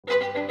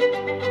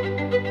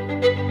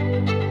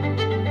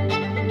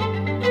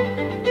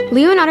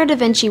Leonardo da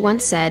Vinci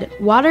once said,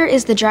 "Water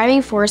is the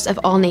driving force of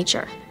all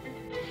nature."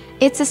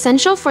 It's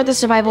essential for the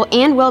survival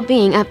and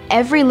well-being of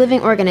every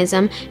living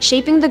organism,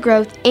 shaping the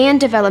growth and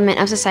development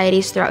of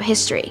societies throughout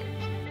history.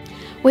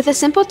 With a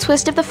simple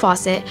twist of the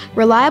faucet,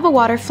 reliable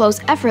water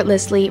flows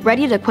effortlessly,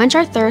 ready to quench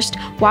our thirst,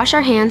 wash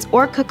our hands,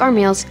 or cook our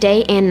meals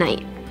day and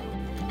night.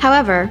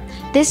 However,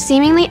 this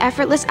seemingly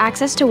effortless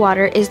access to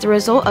water is the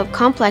result of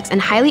complex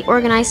and highly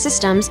organized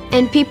systems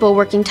and people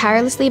working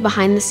tirelessly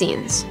behind the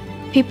scenes.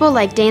 People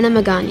like Dana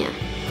Magana.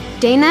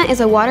 Dana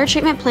is a water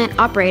treatment plant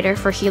operator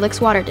for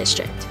Helix Water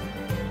District.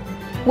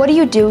 What do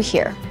you do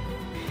here?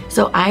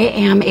 So I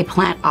am a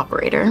plant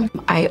operator.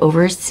 I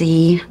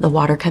oversee the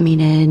water coming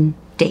in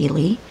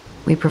daily.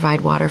 We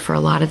provide water for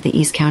a lot of the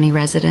East County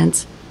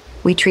residents.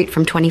 We treat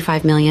from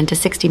 25 million to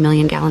 60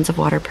 million gallons of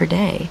water per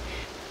day.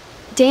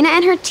 Dana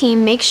and her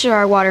team make sure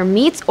our water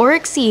meets or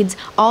exceeds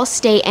all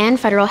state and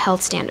federal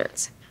health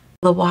standards.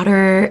 The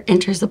water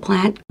enters the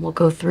plant. We'll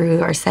go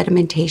through our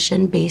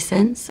sedimentation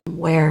basins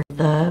where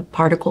the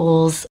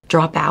particles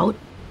drop out.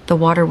 The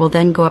water will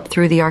then go up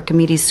through the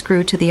Archimedes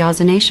screw to the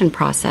ozonation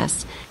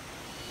process.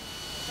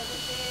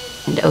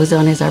 And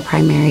ozone is our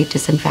primary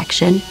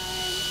disinfection.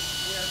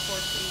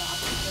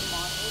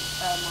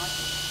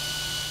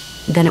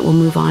 Then it will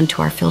move on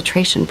to our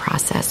filtration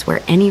process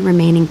where any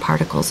remaining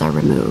particles are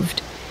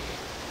removed.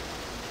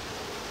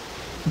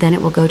 Then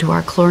it will go to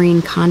our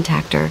chlorine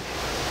contactor.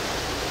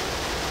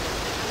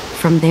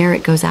 From there,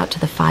 it goes out to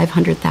the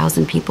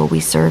 500,000 people we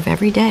serve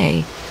every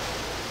day.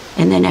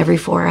 And then every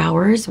 4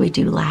 hours, we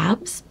do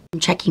labs,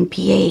 checking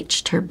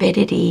pH,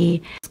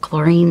 turbidity,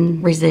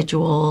 chlorine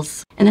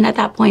residuals. And then at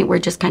that point, we're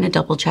just kind of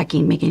double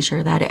checking, making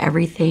sure that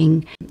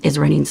everything is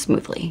running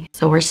smoothly.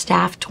 So we're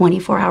staffed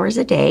 24 hours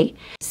a day,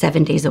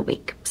 7 days a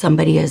week.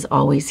 Somebody is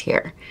always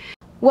here.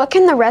 What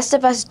can the rest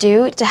of us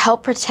do to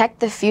help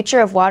protect the future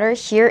of water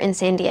here in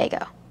San Diego?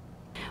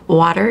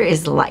 Water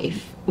is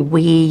life.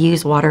 We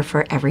use water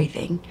for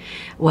everything,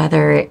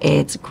 whether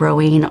it's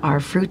growing our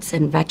fruits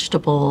and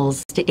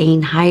vegetables,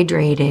 staying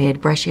hydrated,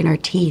 brushing our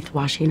teeth,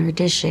 washing our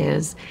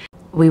dishes.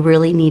 We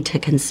really need to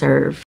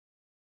conserve.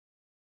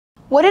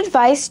 What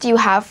advice do you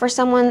have for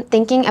someone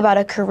thinking about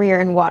a career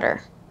in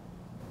water?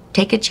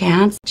 Take a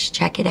chance,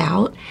 check it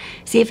out,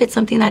 see if it's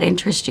something that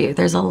interests you.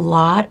 There's a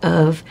lot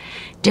of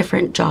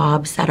different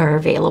jobs that are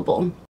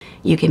available.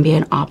 You can be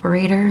an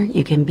operator,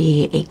 you can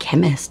be a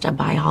chemist, a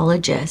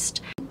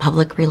biologist,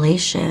 public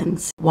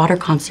relations, water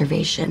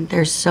conservation.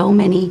 There's so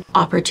many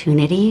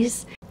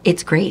opportunities.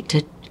 It's great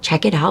to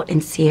check it out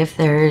and see if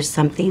there's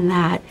something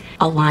that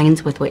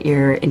aligns with what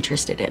you're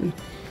interested in.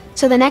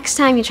 So the next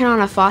time you turn on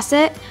a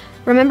faucet,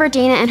 remember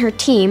Dana and her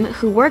team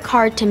who work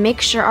hard to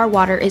make sure our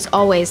water is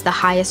always the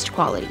highest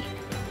quality.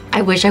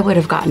 I wish I would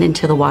have gotten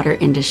into the water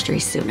industry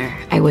sooner.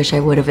 I wish I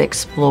would have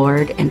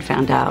explored and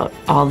found out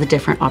all the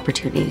different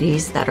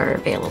opportunities that are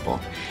available.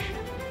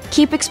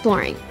 Keep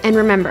exploring, and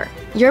remember,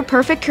 your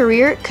perfect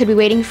career could be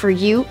waiting for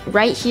you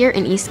right here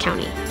in East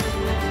County.